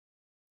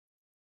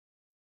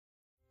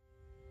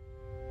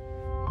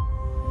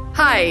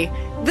Hi,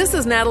 this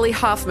is Natalie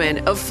Hoffman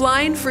of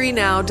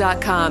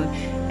FlyingFreeNow.com,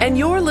 and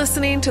you're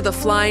listening to the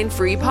Flying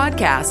Free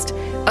Podcast,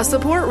 a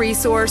support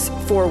resource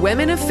for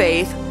women of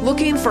faith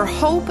looking for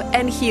hope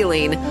and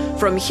healing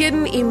from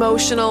hidden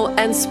emotional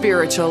and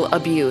spiritual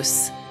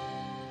abuse.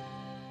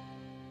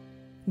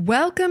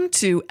 Welcome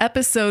to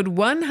episode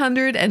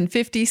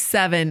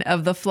 157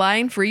 of the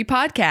Flying Free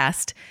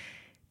Podcast.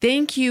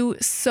 Thank you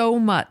so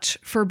much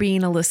for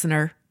being a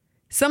listener.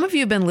 Some of you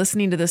have been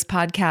listening to this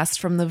podcast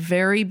from the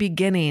very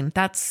beginning.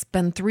 That's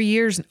been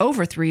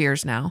over 3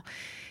 years now.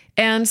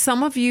 And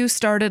some of you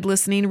started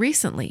listening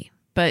recently,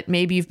 but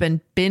maybe you've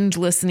been binge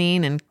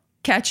listening and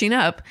catching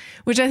up,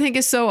 which I think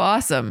is so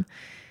awesome.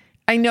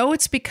 I know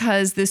it's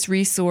because this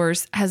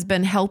resource has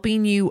been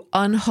helping you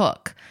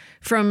unhook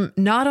from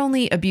not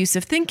only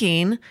abusive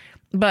thinking,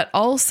 but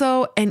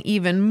also, and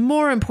even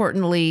more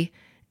importantly,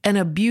 an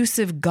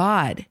abusive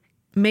God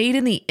made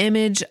in the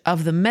image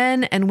of the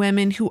men and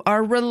women who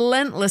are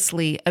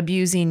relentlessly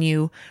abusing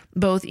you,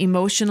 both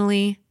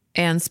emotionally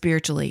and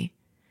spiritually.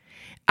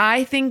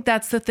 I think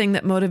that's the thing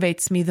that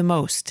motivates me the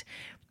most,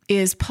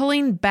 is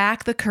pulling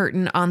back the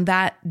curtain on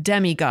that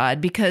demigod,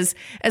 because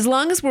as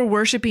long as we're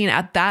worshiping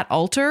at that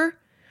altar,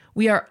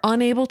 we are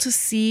unable to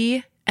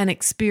see and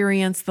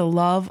experience the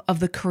love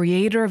of the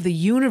creator of the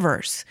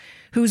universe,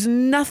 who's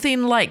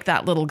nothing like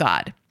that little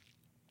God.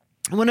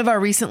 One of our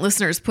recent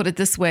listeners put it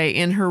this way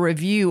in her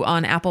review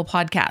on Apple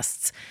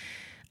Podcasts.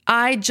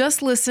 I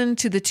just listened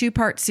to the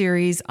 2-part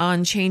series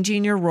on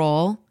changing your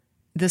role.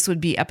 This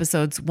would be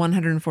episodes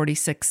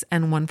 146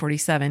 and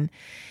 147.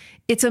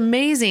 It's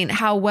amazing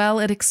how well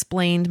it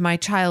explained my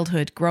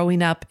childhood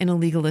growing up in a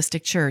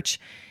legalistic church.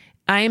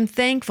 I am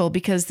thankful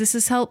because this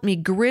has helped me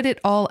grit it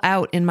all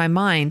out in my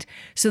mind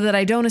so that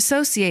I don't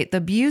associate the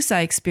abuse I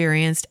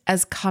experienced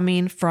as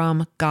coming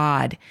from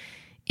God.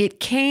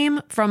 It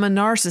came from a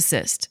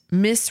narcissist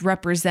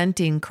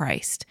misrepresenting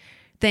Christ.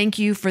 Thank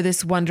you for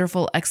this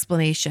wonderful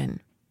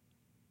explanation.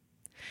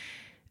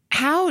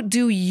 How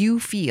do you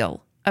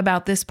feel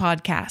about this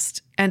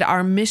podcast and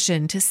our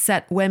mission to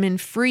set women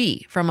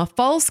free from a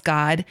false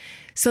God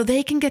so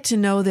they can get to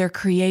know their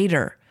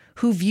creator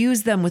who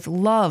views them with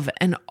love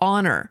and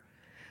honor,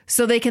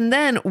 so they can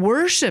then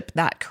worship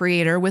that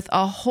creator with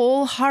a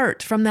whole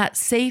heart from that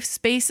safe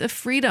space of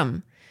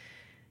freedom?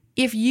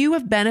 If you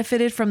have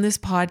benefited from this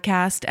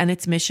podcast and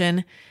its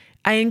mission,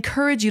 I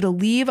encourage you to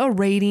leave a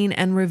rating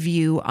and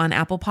review on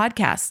Apple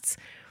Podcasts.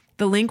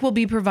 The link will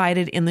be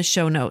provided in the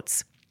show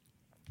notes.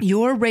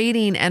 Your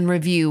rating and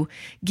review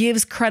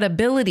gives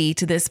credibility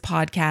to this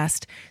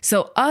podcast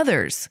so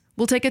others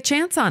will take a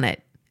chance on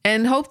it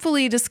and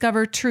hopefully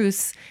discover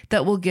truths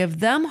that will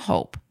give them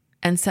hope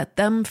and set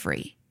them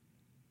free.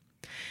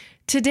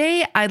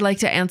 Today, I'd like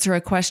to answer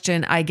a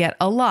question I get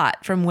a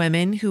lot from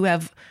women who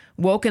have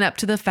woken up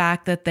to the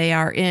fact that they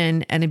are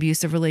in an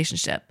abusive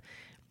relationship,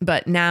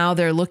 but now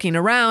they're looking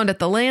around at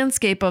the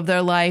landscape of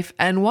their life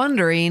and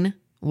wondering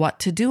what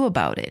to do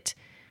about it.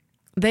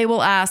 They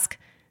will ask,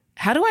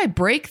 how do I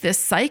break this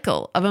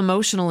cycle of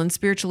emotional and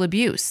spiritual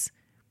abuse?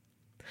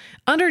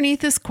 Underneath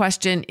this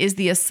question is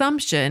the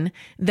assumption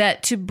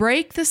that to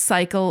break the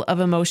cycle of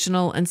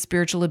emotional and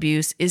spiritual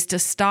abuse is to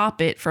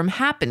stop it from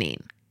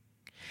happening.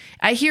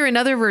 I hear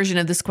another version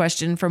of this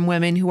question from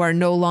women who are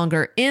no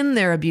longer in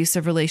their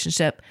abusive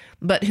relationship,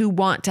 but who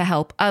want to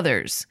help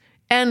others.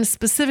 And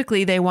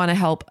specifically, they want to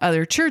help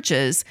other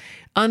churches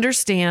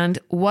understand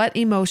what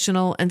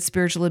emotional and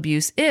spiritual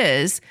abuse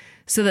is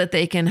so that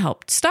they can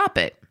help stop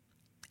it.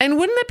 And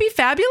wouldn't it be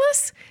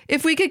fabulous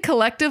if we could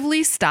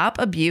collectively stop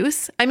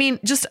abuse? I mean,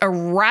 just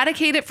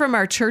eradicate it from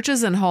our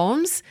churches and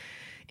homes?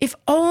 If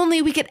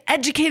only we could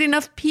educate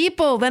enough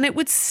people, then it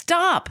would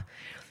stop.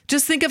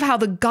 Just think of how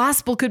the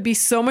gospel could be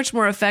so much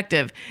more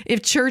effective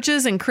if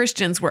churches and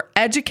Christians were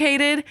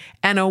educated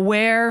and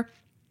aware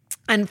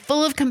and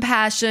full of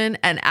compassion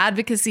and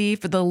advocacy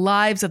for the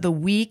lives of the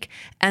weak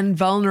and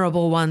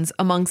vulnerable ones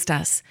amongst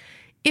us.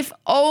 If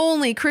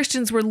only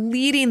Christians were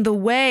leading the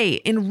way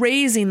in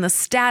raising the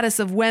status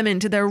of women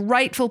to their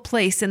rightful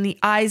place in the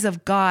eyes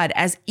of God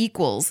as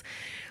equals,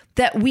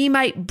 that we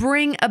might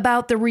bring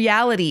about the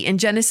reality in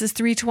Genesis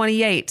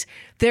 3:28.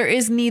 There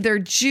is neither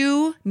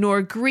Jew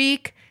nor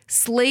Greek,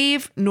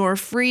 slave nor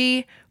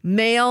free,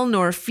 male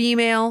nor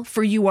female,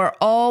 for you are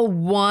all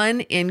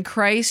one in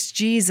Christ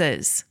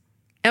Jesus.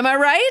 Am I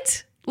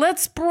right?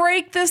 Let's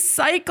break this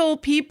cycle,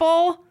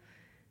 people.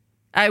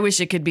 I wish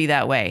it could be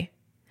that way.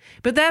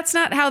 But that's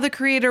not how the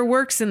Creator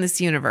works in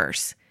this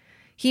universe.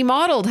 He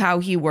modeled how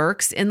he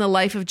works in the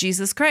life of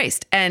Jesus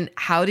Christ. And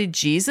how did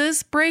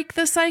Jesus break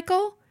the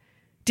cycle?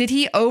 Did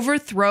he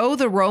overthrow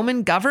the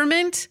Roman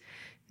government?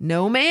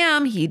 No,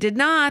 ma'am, he did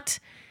not.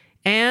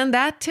 And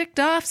that ticked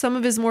off some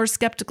of his more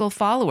skeptical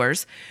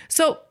followers.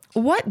 So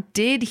what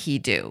did he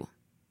do?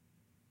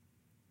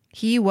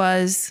 He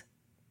was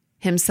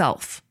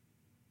himself.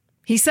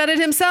 He said it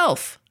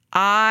himself.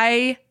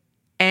 I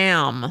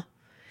am.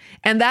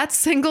 And that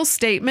single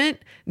statement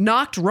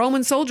knocked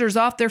Roman soldiers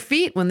off their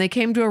feet when they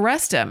came to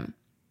arrest him.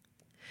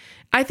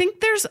 I think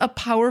there's a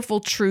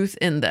powerful truth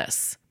in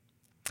this.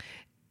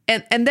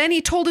 And then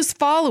he told his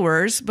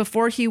followers,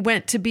 before he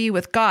went to be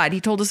with God,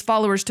 he told his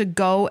followers to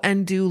go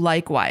and do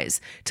likewise,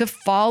 to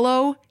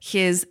follow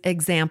his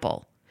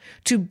example,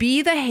 to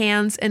be the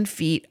hands and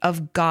feet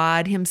of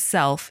God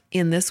himself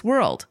in this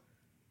world,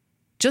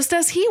 just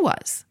as he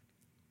was.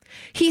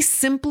 He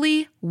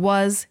simply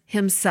was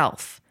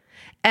himself.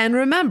 And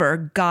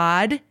remember,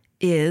 God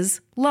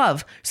is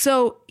love.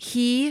 So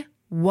he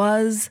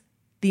was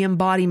the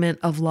embodiment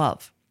of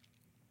love.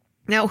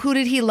 Now, who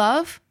did he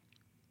love?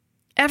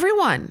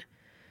 Everyone.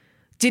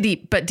 Did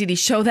he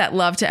show that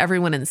love to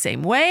everyone in the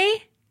same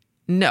way?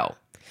 No.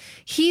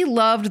 He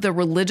loved the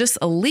religious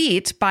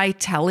elite by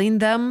telling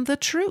them the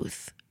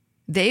truth.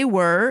 They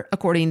were,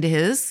 according to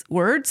his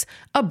words,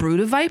 a brood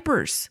of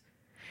vipers.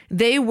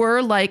 They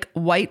were like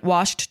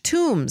whitewashed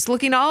tombs,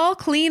 looking all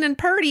clean and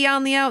purty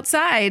on the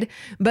outside,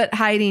 but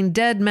hiding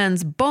dead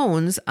men's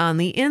bones on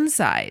the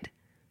inside,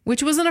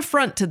 which was an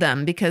affront to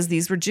them because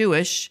these were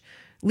Jewish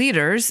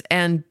leaders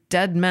and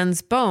dead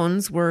men's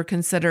bones were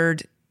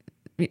considered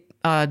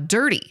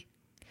dirty.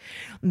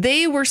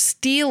 They were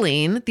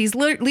stealing, these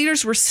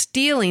leaders were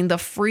stealing the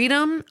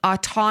freedom,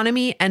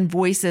 autonomy, and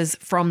voices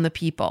from the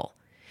people.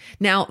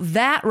 Now,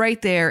 that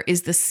right there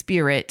is the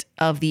spirit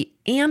of the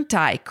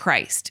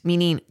Antichrist,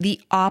 meaning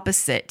the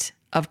opposite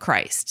of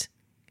Christ.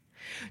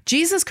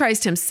 Jesus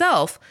Christ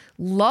himself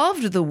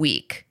loved the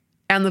weak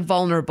and the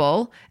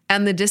vulnerable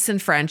and the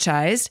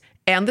disenfranchised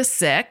and the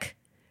sick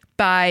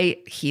by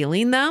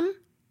healing them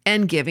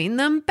and giving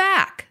them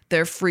back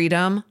their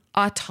freedom,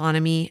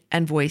 autonomy,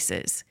 and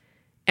voices.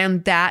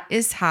 And that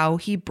is how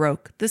he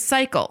broke the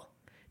cycle.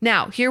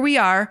 Now, here we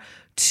are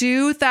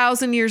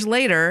 2,000 years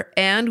later,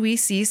 and we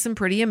see some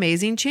pretty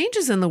amazing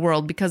changes in the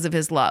world because of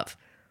his love.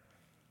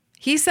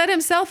 He said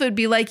himself it would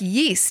be like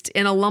yeast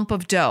in a lump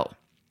of dough.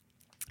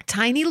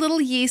 Tiny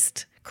little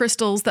yeast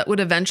crystals that would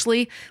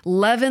eventually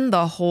leaven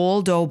the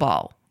whole dough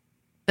ball.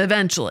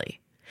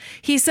 Eventually.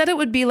 He said it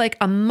would be like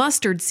a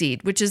mustard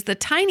seed, which is the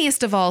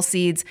tiniest of all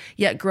seeds,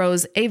 yet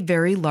grows a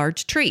very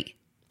large tree.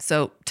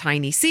 So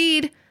tiny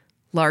seed,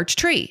 large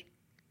tree.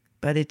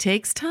 But it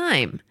takes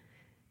time.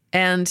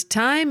 And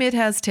time it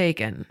has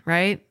taken,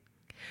 right?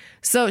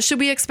 So should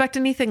we expect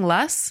anything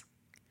less?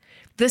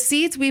 The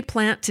seeds we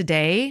plant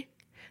today,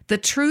 the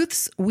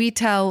truths we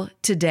tell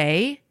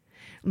today,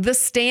 the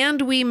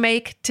stand we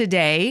make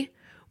today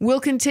will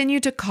continue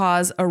to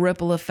cause a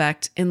ripple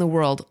effect in the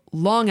world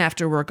long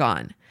after we're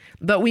gone.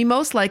 But we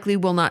most likely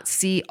will not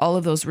see all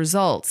of those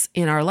results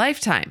in our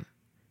lifetime.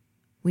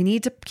 We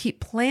need to keep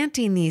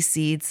planting these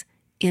seeds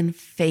in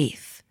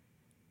faith.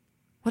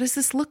 What does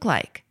this look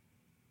like?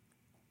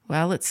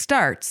 Well, it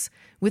starts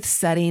with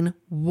setting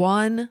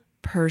one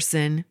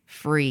person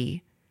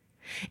free.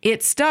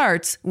 It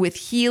starts with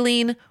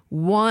healing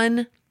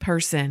one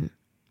person.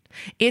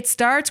 It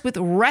starts with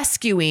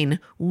rescuing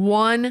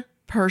one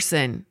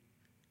person.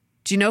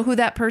 Do you know who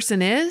that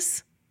person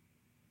is?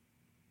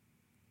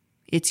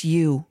 It's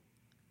you.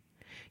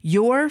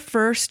 Your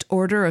first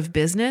order of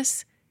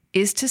business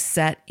is to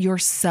set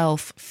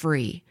yourself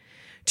free,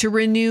 to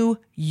renew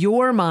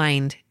your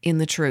mind in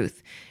the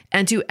truth,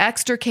 and to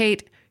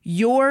extricate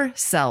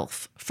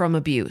yourself from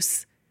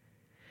abuse.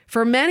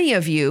 For many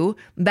of you,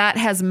 that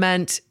has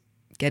meant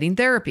getting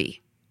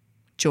therapy,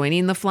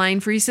 joining the Flying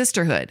Free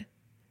Sisterhood,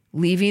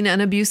 leaving an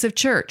abusive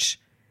church,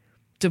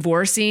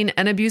 divorcing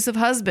an abusive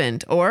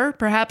husband, or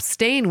perhaps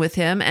staying with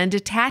him and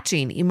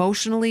detaching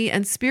emotionally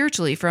and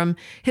spiritually from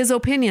his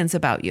opinions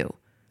about you,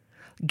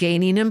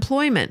 gaining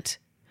employment,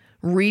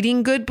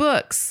 reading good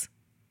books,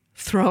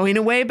 throwing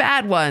away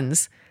bad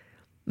ones,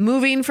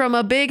 moving from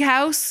a big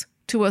house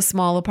to a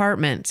small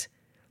apartment,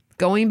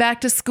 going back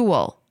to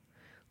school,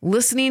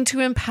 listening to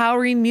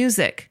empowering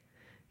music,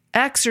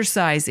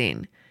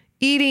 exercising,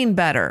 eating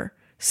better,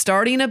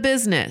 starting a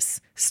business,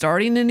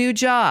 starting a new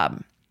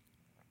job.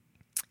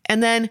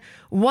 And then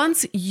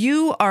once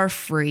you are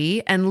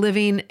free and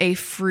living a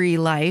free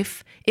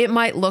life, it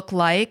might look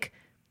like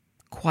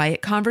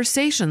quiet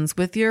conversations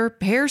with your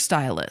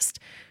hairstylist,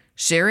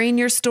 sharing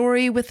your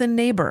story with a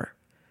neighbor,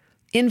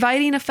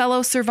 inviting a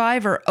fellow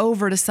survivor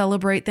over to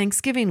celebrate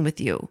Thanksgiving with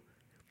you,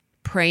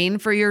 praying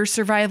for your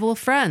survival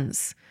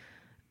friends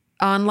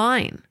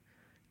online,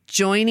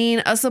 joining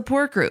a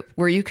support group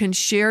where you can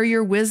share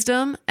your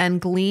wisdom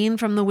and glean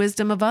from the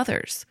wisdom of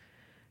others,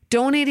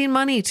 donating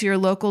money to your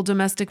local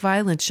domestic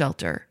violence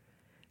shelter,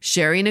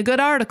 sharing a good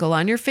article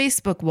on your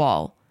Facebook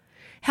wall,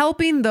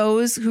 helping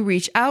those who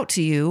reach out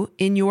to you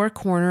in your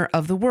corner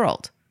of the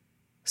world,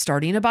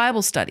 starting a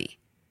Bible study.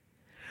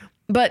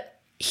 But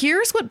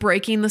here's what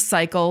breaking the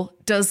cycle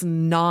does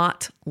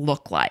not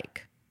look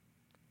like.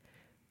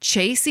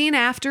 Chasing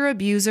after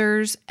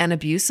abusers and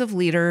abusive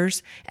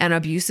leaders and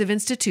abusive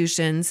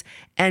institutions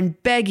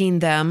and begging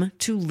them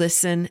to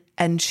listen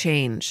and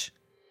change.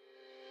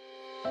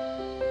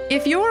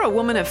 If you're a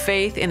woman of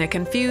faith in a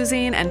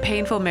confusing and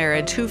painful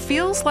marriage who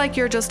feels like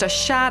you're just a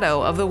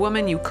shadow of the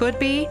woman you could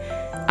be,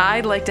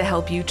 I'd like to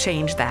help you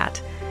change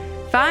that.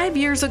 5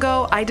 years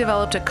ago, I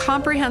developed a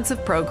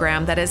comprehensive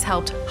program that has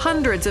helped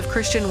hundreds of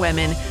Christian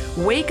women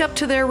wake up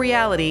to their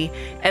reality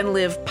and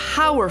live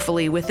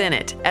powerfully within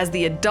it as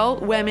the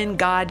adult women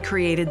God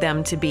created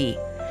them to be.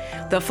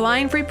 The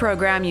Flying Free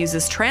program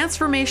uses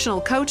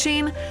transformational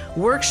coaching,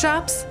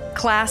 workshops,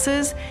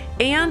 classes,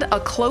 and a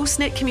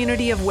close-knit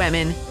community of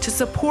women to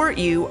support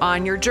you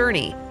on your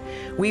journey.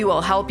 We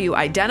will help you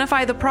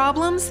identify the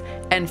problems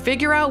and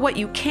figure out what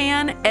you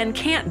can and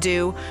can't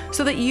do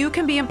so that you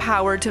can be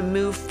empowered to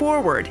move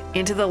forward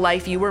into the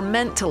life you were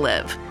meant to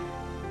live.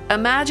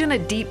 Imagine a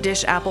deep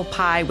dish apple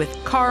pie with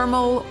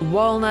caramel,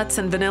 walnuts,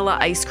 and vanilla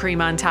ice cream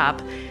on top.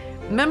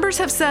 Members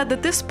have said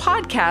that this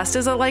podcast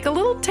is like a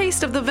little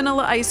taste of the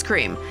vanilla ice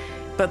cream,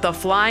 but the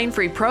Flying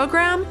Free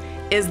program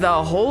is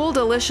the whole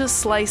delicious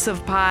slice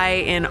of pie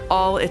in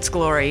all its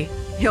glory.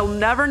 You'll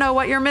never know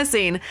what you're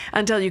missing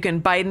until you can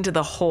bite into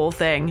the whole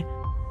thing.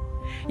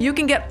 You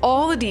can get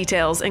all the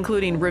details,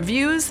 including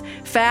reviews,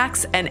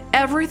 facts, and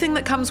everything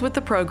that comes with the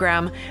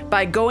program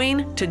by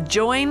going to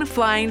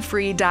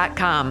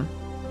joinflyingfree.com.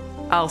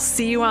 I'll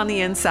see you on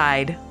the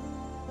inside.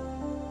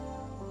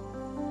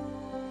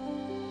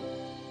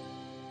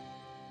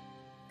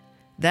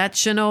 That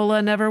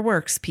Shinola never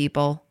works,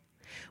 people.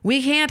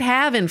 We can't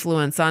have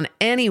influence on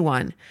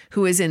anyone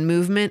who is in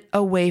movement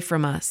away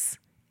from us.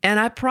 And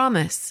I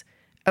promise,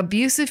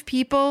 abusive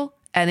people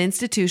and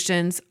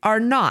institutions are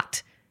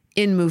not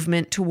in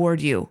movement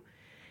toward you.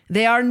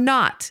 They are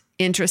not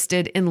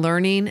interested in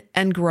learning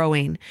and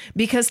growing,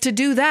 because to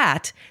do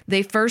that,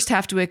 they first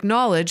have to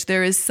acknowledge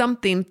there is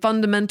something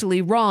fundamentally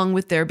wrong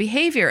with their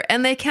behavior,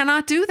 and they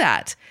cannot do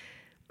that.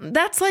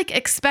 That's like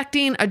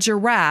expecting a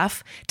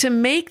giraffe to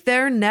make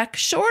their neck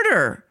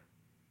shorter.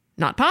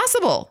 Not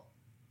possible.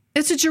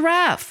 It's a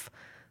giraffe.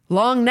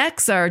 Long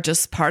necks are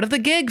just part of the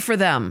gig for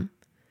them.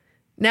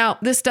 Now,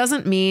 this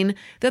doesn't mean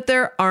that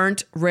there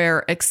aren't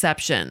rare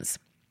exceptions.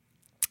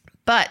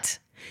 But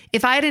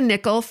if I had a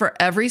nickel for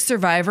every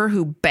survivor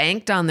who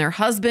banked on their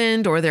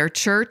husband or their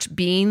church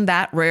being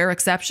that rare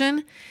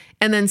exception,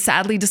 and then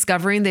sadly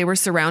discovering they were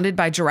surrounded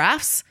by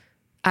giraffes,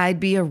 I'd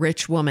be a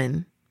rich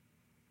woman.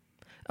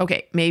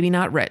 Okay, maybe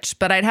not rich,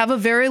 but I'd have a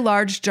very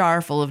large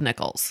jar full of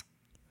nickels.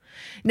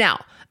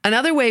 Now,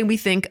 another way we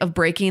think of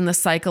breaking the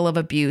cycle of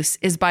abuse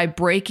is by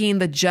breaking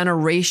the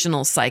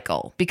generational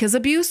cycle, because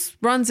abuse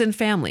runs in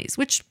families,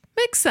 which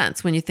makes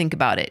sense when you think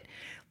about it.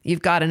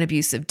 You've got an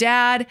abusive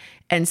dad,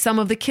 and some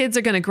of the kids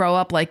are going to grow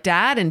up like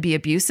dad and be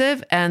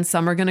abusive, and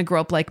some are going to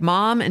grow up like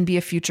mom and be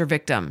a future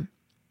victim.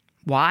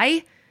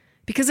 Why?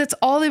 Because it's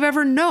all they've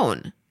ever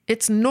known.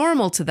 It's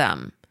normal to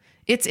them.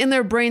 It's in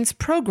their brain's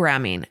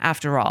programming,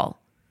 after all.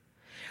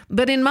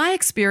 But in my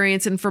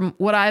experience and from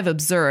what I've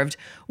observed,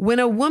 when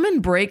a woman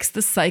breaks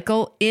the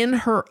cycle in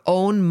her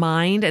own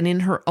mind and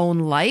in her own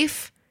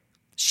life,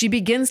 she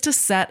begins to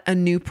set a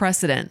new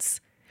precedence.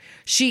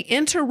 She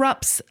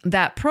interrupts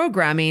that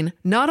programming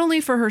not only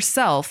for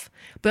herself,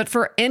 but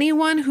for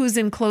anyone who's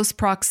in close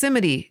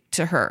proximity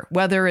to her,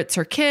 whether it's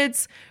her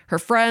kids, her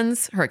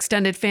friends, her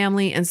extended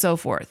family, and so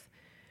forth.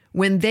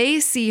 When they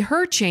see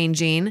her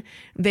changing,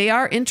 they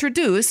are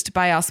introduced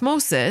by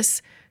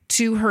osmosis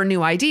to her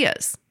new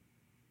ideas.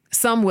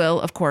 Some will,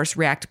 of course,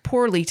 react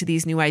poorly to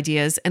these new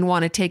ideas and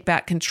want to take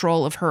back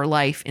control of her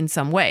life in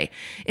some way.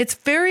 It's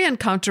very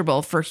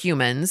uncomfortable for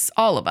humans,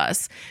 all of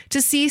us,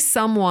 to see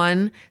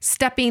someone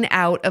stepping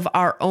out of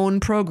our own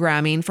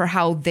programming for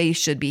how they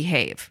should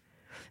behave.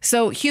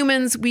 So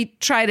humans, we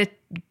try to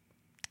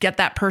get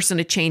that person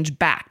to change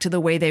back to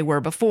the way they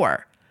were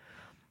before.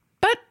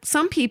 But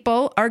some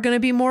people are going to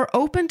be more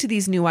open to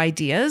these new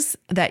ideas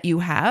that you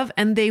have,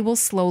 and they will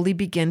slowly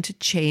begin to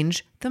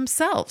change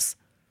themselves.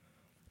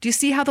 Do you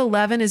see how the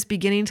leaven is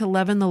beginning to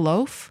leaven the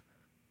loaf?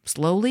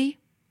 Slowly,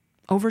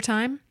 over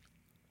time?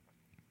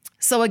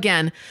 So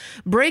again,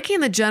 breaking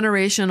the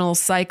generational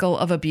cycle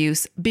of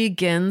abuse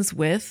begins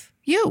with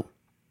you.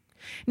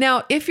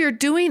 Now, if you're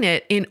doing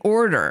it in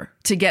order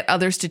to get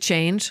others to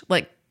change,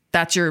 like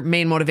that's your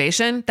main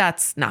motivation,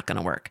 that's not going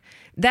to work.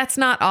 That's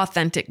not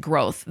authentic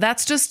growth.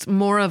 That's just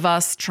more of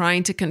us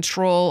trying to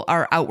control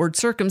our outward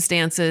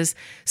circumstances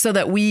so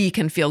that we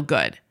can feel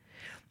good.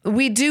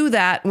 We do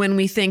that when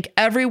we think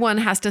everyone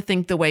has to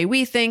think the way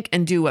we think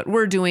and do what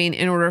we're doing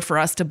in order for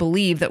us to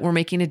believe that we're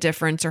making a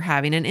difference or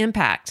having an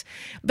impact.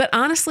 But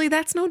honestly,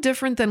 that's no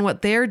different than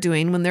what they're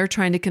doing when they're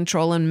trying to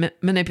control and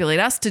manipulate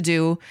us to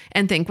do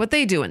and think what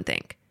they do and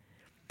think.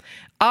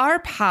 Our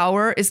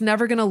power is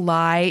never going to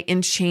lie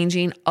in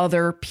changing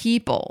other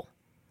people.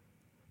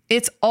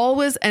 It's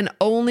always and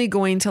only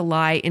going to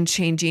lie in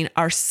changing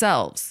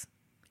ourselves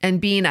and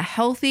being a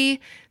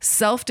healthy,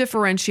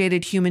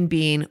 self-differentiated human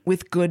being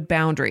with good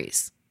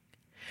boundaries.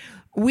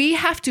 We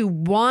have to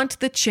want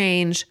the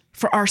change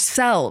for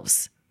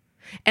ourselves.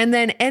 And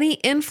then any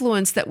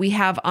influence that we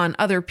have on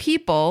other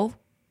people,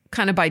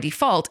 kind of by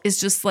default,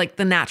 is just like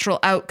the natural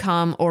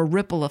outcome or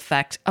ripple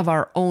effect of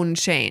our own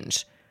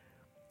change.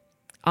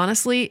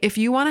 Honestly, if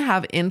you want to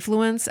have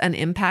influence and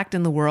impact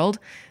in the world,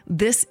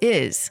 this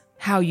is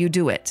how you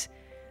do it.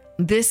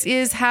 This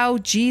is how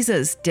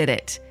Jesus did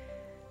it.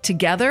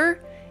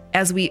 Together,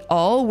 As we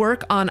all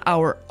work on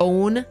our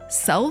own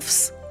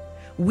selves,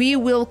 we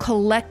will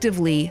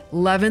collectively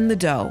leaven the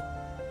dough,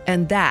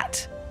 and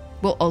that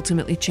will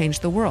ultimately change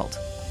the world.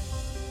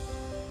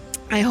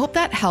 I hope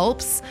that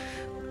helps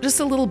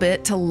just a little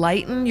bit to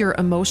lighten your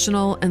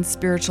emotional and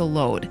spiritual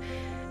load.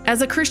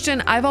 As a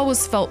Christian, I've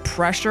always felt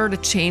pressure to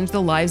change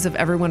the lives of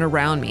everyone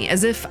around me,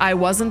 as if I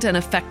wasn't an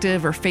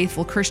effective or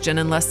faithful Christian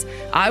unless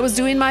I was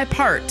doing my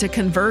part to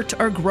convert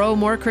or grow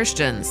more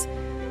Christians.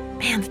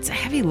 Man, that's a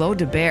heavy load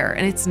to bear,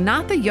 and it's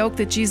not the yoke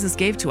that Jesus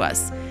gave to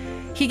us.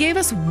 He gave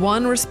us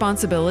one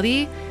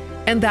responsibility,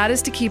 and that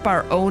is to keep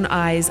our own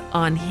eyes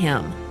on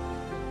Him.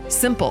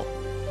 Simple,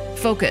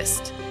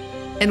 focused.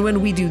 And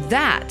when we do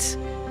that,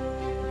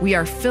 we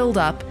are filled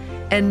up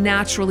and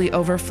naturally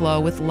overflow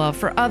with love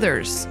for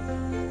others.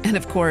 And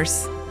of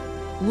course,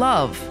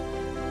 love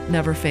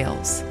never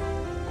fails.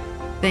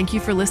 Thank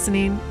you for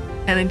listening,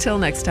 and until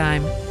next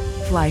time,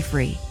 fly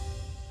free.